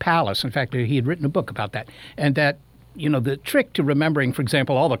memory palace. In fact, he had written a book about that. And that, the trick to remembering, for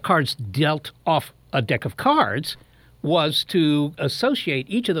example, all the cards dealt off a deck of cards was to associate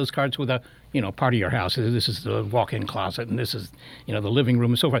each of those cards with a, part of your house. This is the walk-in closet, and this is, the living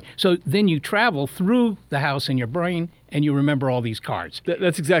room and so forth. So then you travel through the house in your brain, and you remember all these cards.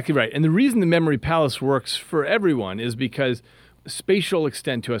 That's exactly right. And the reason the memory palace works for everyone is because spatial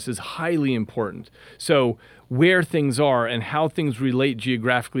extent to us is highly important. So where things are and how things relate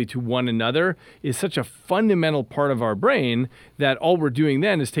geographically to one another is such a fundamental part of our brain that all we're doing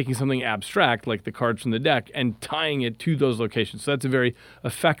then is taking something abstract like the cards from the deck and tying it to those locations. So that's a very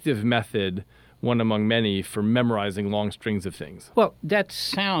effective method, one among many, for memorizing long strings of things. Well, that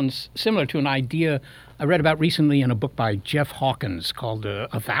sounds similar to an idea I read about recently in a book by Jeff Hawkins called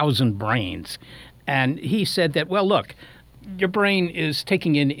 1,000 Brains. And he said that, well, look, your brain is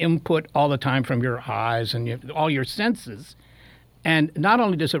taking in input all the time from your eyes and all your senses. And not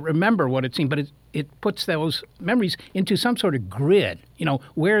only does it remember what it's seen, but it puts those memories into some sort of grid,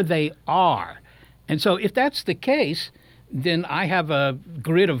 where they are. And so if that's the case, then I have a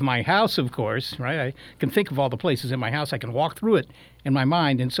grid of my house, of course, right? I can think of all the places in my house. I can walk through it in my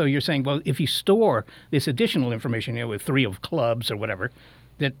mind. And so you're saying, well, if you store this additional information, with 3 of clubs or whatever,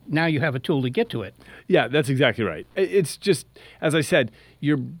 that now you have a tool to get to it. Yeah, that's exactly right. It's just, as I said,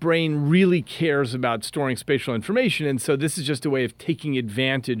 your brain really cares about storing spatial information, and so this is just a way of taking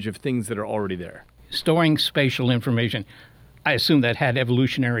advantage of things that are already there. Storing spatial information. I assume that had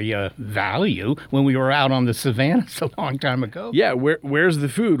evolutionary value when we were out on the savannas a long time ago. Yeah, where's the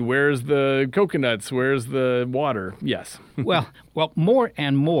food? Where's the coconuts? Where's the water? Yes. well, more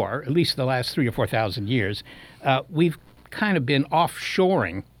and more, at least the last 3,000 or 4,000 years, we've kind of been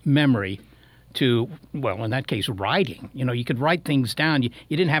offshoring memory to, well, in that case, writing. You could write things down. You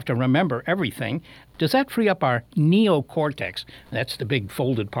didn't have to remember everything. Does that free up our neocortex? That's the big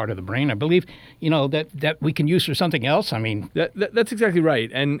folded part of the brain, I believe, that we can use for something else? I mean... That's exactly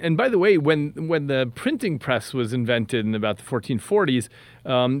right. And by the way, when the printing press was invented in about the 1440s,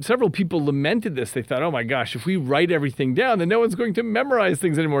 several people lamented this. They thought, oh my gosh, if we write everything down, then no one's going to memorize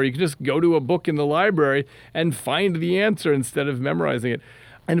things anymore. You can just go to a book in the library and find the answer instead of memorizing it.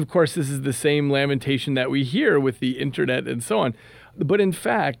 And of course, this is the same lamentation that we hear with the internet and so on. But in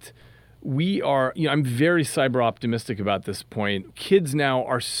fact, we are, I'm very cyber optimistic about this point. Kids now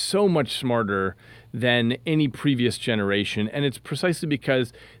are so much smarter than any previous generation. And it's precisely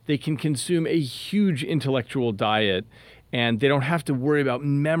because they can consume a huge intellectual diet and they don't have to worry about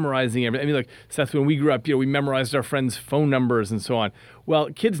memorizing everything. I mean, like, Seth, when we grew up, we memorized our friends' phone numbers and so on. Well,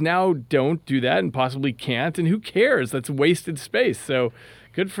 kids now don't do that and possibly can't. And who cares? That's wasted space. So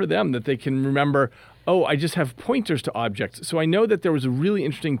good for them that they can remember, oh, I just have pointers to objects. So I know that there was a really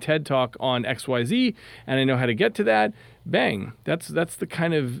interesting TED Talk on XYZ, and I know how to get to that. Bang. That's the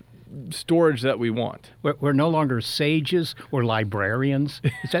kind of storage that we want. We're no longer sages or librarians.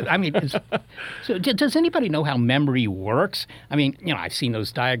 So does anybody know how memory works? I mean, I've seen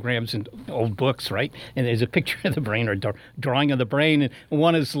those diagrams in old books, right? And there's a picture of the brain or drawing of the brain, and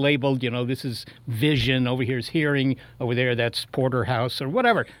one is labeled, this is vision, over here is hearing, over there that's porterhouse or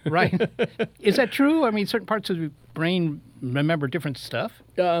whatever, right? Is that true? I mean, certain parts of the brain remember different stuff?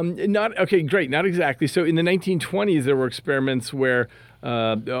 Okay, great. Not exactly. So in the 1920s, there were experiments where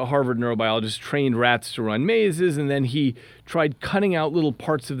a Harvard neurobiologist trained rats to run mazes, and then he tried cutting out little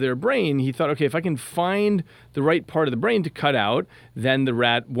parts of their brain. He thought, okay, if I can find the right part of the brain to cut out, then the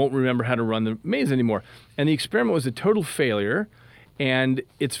rat won't remember how to run the maze anymore. And the experiment was a total failure, and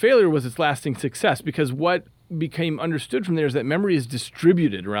its failure was its lasting success, because what became understood from there is that memory is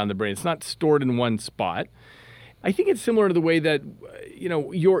distributed around the brain. It's not stored in one spot. I think it's similar to the way that,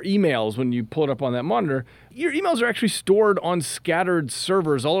 your emails, when you pull it up on that monitor, your emails are actually stored on scattered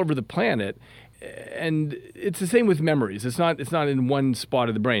servers all over the planet. And it's the same with memories. It's not in one spot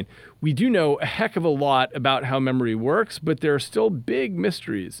of the brain. We do know a heck of a lot about how memory works, but there are still big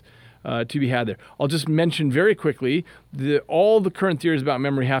mysteries to be had there. I'll just mention very quickly, all the current theories about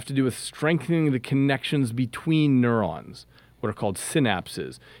memory have to do with strengthening the connections between neurons, what are called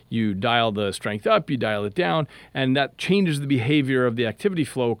synapses. You dial the strength up, you dial it down, and that changes the behavior of the activity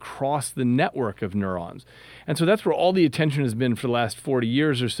flow across the network of neurons. And so that's where all the attention has been for the last 40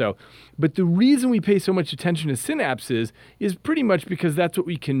 years or so. But the reason we pay so much attention to synapses is pretty much because that's what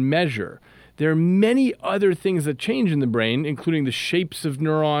we can measure. There are many other things that change in the brain, including the shapes of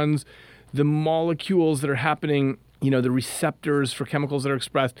neurons, the molecules that are happening, the receptors for chemicals that are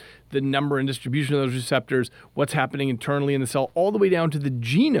expressed, the number and distribution of those receptors, what's happening internally in the cell, all the way down to the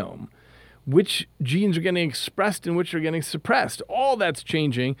genome, which genes are getting expressed and which are getting suppressed. All that's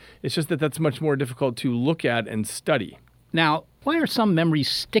changing. It's just that that's much more difficult to look at and study. Now, why are some memories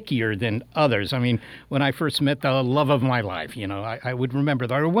stickier than others? I mean, when I first met the love of my life, I would remember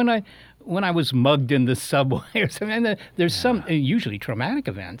that. Or when I was mugged in the subway or something. And there's some usually traumatic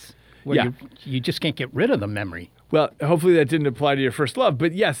events where you just can't get rid of the memory. Well, hopefully that didn't apply to your first love.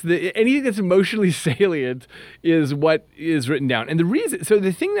 But yes, anything that's emotionally salient is what is written down. And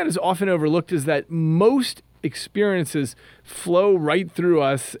the thing that is often overlooked is that most experiences flow right through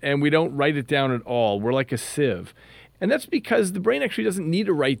us and we don't write it down at all. We're like a sieve. And that's because the brain actually doesn't need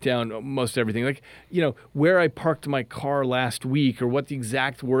to write down most everything. Like, where I parked my car last week or what the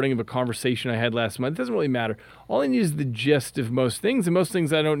exact wording of a conversation I had last month, it doesn't really matter. All I need is the gist of most things, and most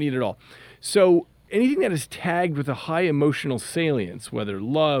things I don't need at all. So anything that is tagged with a high emotional salience, whether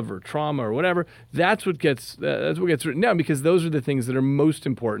love or trauma or whatever, that's what gets written down, because those are the things that are most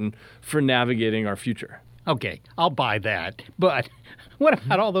important for navigating our future. Okay, I'll buy that. But what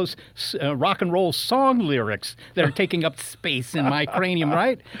about all those rock and roll song lyrics that are taking up space in my cranium,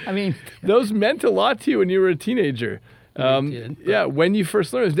 right? I mean, those meant a lot to you when you were a teenager. When you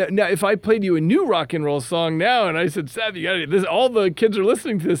first learned. Now, if I played you a new rock and roll song now and I said, Seth, you got this, all the kids are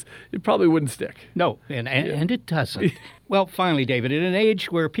listening to this, it probably wouldn't stick. No, and it doesn't. Well, finally, David, in an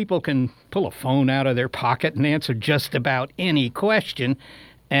age where people can pull a phone out of their pocket and answer just about any question,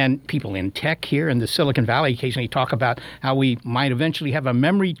 and people in tech here in the Silicon Valley occasionally talk about how we might eventually have a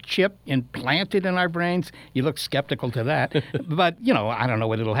memory chip implanted in our brains. You look skeptical to that. But, I don't know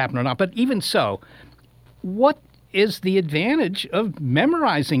whether it'll happen or not. But even so, what is the advantage of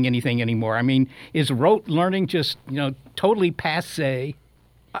memorizing anything anymore? I mean, is rote learning just, totally passé?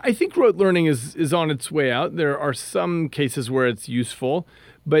 I think rote learning is on its way out. There are some cases where it's useful.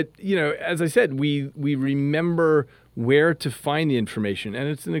 But, as I said, we remember where to find the information. And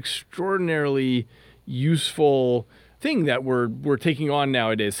it's an extraordinarily useful thing that we're taking on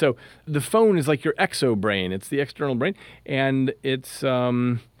nowadays. So the phone is like your exobrain. It's the external brain. And it's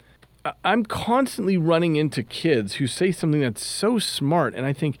I'm constantly running into kids who say something that's so smart. And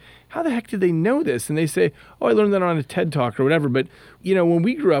I think, how the heck did they know this? And they say, oh, I learned that on a TED Talk or whatever. But, when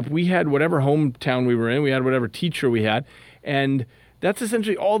we grew up, we had whatever hometown we were in. We had whatever teacher we had. And that's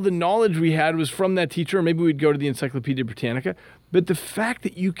essentially all the knowledge we had was from that teacher. Or maybe we'd go to the Encyclopedia Britannica. But the fact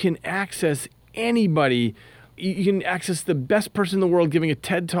that you can access anybody, you can access the best person in the world giving a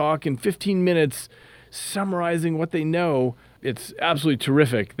TED Talk in 15 minutes, summarizing what they know. It's absolutely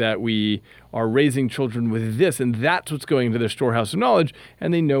terrific that we are raising children with this, and that's what's going into their storehouse of knowledge,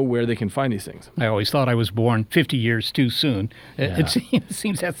 and they know where they can find these things. I always thought I was born 50 years too soon. Yeah. It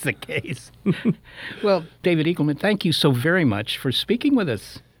seems that's the case. Well, David Eagleman, thank you so very much for speaking with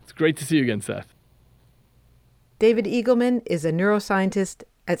us. It's great to see you again, Seth. David Eagleman is a neuroscientist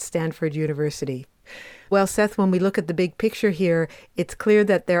at Stanford University. Well, Seth, when we look at the big picture here, it's clear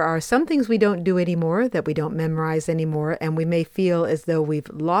that there are some things we don't do anymore, that we don't memorize anymore, and we may feel as though we've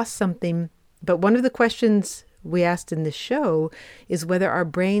lost something. But one of the questions we asked in the show is whether our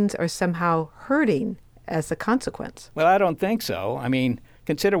brains are somehow hurting as a consequence. Well, I don't think so. I mean,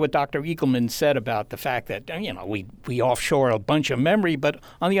 consider what Dr. Eagleman said about the fact that, we offshore a bunch of memory, but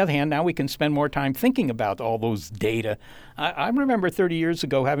on the other hand, now we can spend more time thinking about all those data. I remember 30 years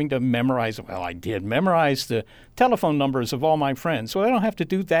ago having to memorize the telephone numbers of all my friends. So I don't have to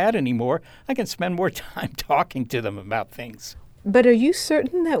do that anymore. I can spend more time talking to them about things. But are you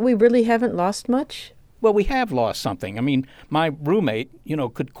certain that we really haven't lost much? Well, we have lost something. I mean, my roommate,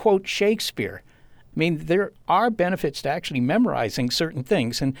 could quote Shakespeare. I mean, there are benefits to actually memorizing certain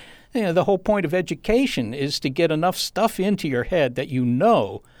things. And the whole point of education is to get enough stuff into your head that you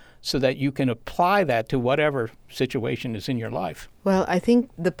know so that you can apply that to whatever situation is in your life. Well, I think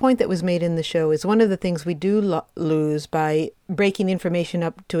the point that was made in the show is one of the things we do lose by breaking information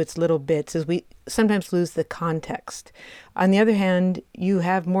up to its little bits is we sometimes lose the context. On the other hand, you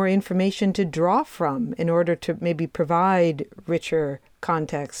have more information to draw from in order to maybe provide richer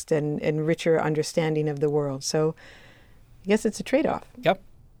context and richer understanding of the world. So I guess it's a trade-off. Yep.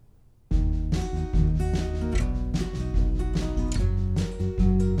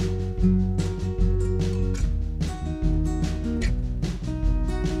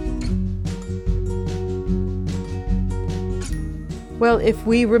 Well, if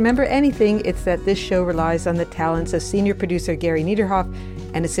we remember anything, it's that this show relies on the talents of senior producer Gary Niederhoff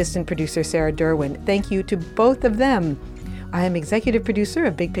and assistant producer Sarah Derwin. Thank you to both of them. I am executive producer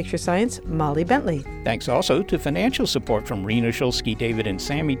of Big Picture Science, Molly Bentley. Thanks also to financial support from Rena Shulsky David and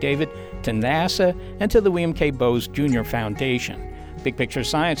Sammy David, to NASA, and to the William K. Bowes Jr. Foundation. Big Picture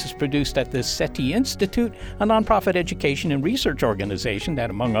Science is produced at the SETI Institute, a nonprofit education and research organization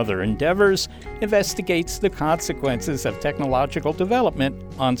that, among other endeavors, investigates the consequences of technological development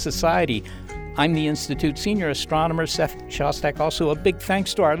on society. I'm the Institute's senior astronomer, Seth Shostak. Also, a big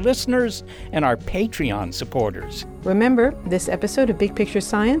thanks to our listeners and our Patreon supporters. Remember, this episode of Big Picture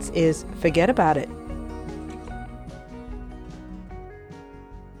Science is Forget About It.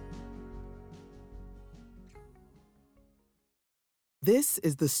 This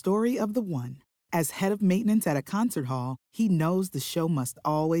is the story of the one. As head of maintenance at a concert hall, he knows the show must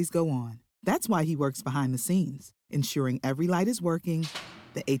always go on. That's why he works behind the scenes, ensuring every light is working,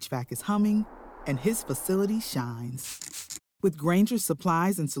 the HVAC is humming, and his facility shines. With Grainger's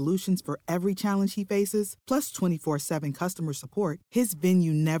supplies and solutions for every challenge he faces, plus 24/7 customer support, his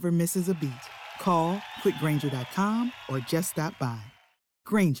venue never misses a beat. Call quickgrainger.com or just stop by.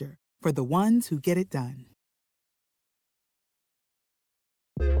 Grainger, for the ones who get it done.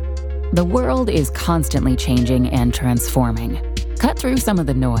 The world is constantly changing and transforming. Cut through some of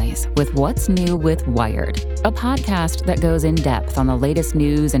the noise with What's New with Wired, a podcast that goes in depth on the latest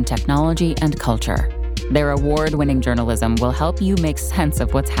news and technology and culture. Their award-winning journalism will help you make sense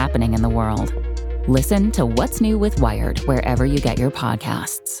of what's happening in the world. Listen to What's New with Wired wherever you get your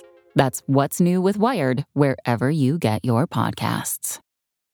podcasts. That's What's New with Wired wherever you get your podcasts.